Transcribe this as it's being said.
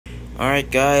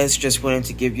Alright guys, just wanted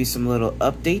to give you some little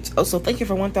updates. Also, thank you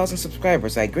for 1,000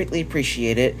 subscribers. I greatly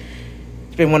appreciate it.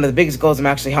 It's been one of the biggest goals. I'm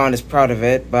actually honest proud of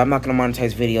it, but I'm not going to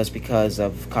monetize videos because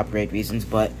of copyright reasons.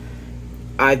 But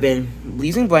I've been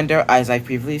using Blender, as I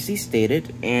previously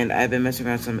stated, and I've been messing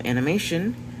around with some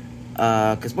animation.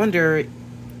 Because Blender,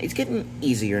 it's getting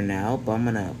easier now, but I'm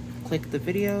going to click the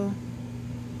video.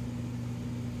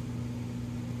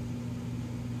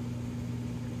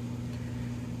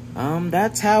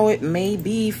 That's how it may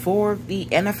be for the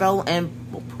NFL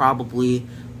and probably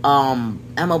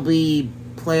MLB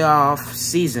playoff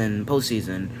season,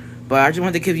 postseason. But I just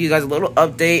wanted to give you guys a little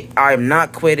update. I'm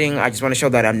not quitting. I just want to show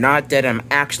that I'm not dead. I'm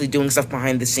actually doing stuff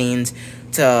behind the scenes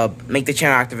to make the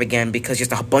channel active again, because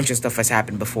just a bunch of stuff has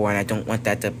happened before and I don't want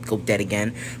that to go dead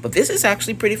again. But this is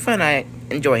actually pretty fun. I'm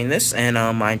enjoying this, and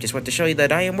I just want to show you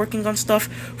that I am working on stuff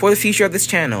for the future of this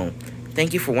channel.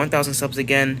 Thank you for 1,000 subs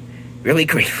again. Really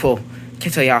grateful.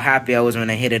 Can't tell you how happy I was when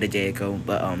I hit it a day ago.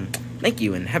 But thank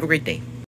you and have a great day.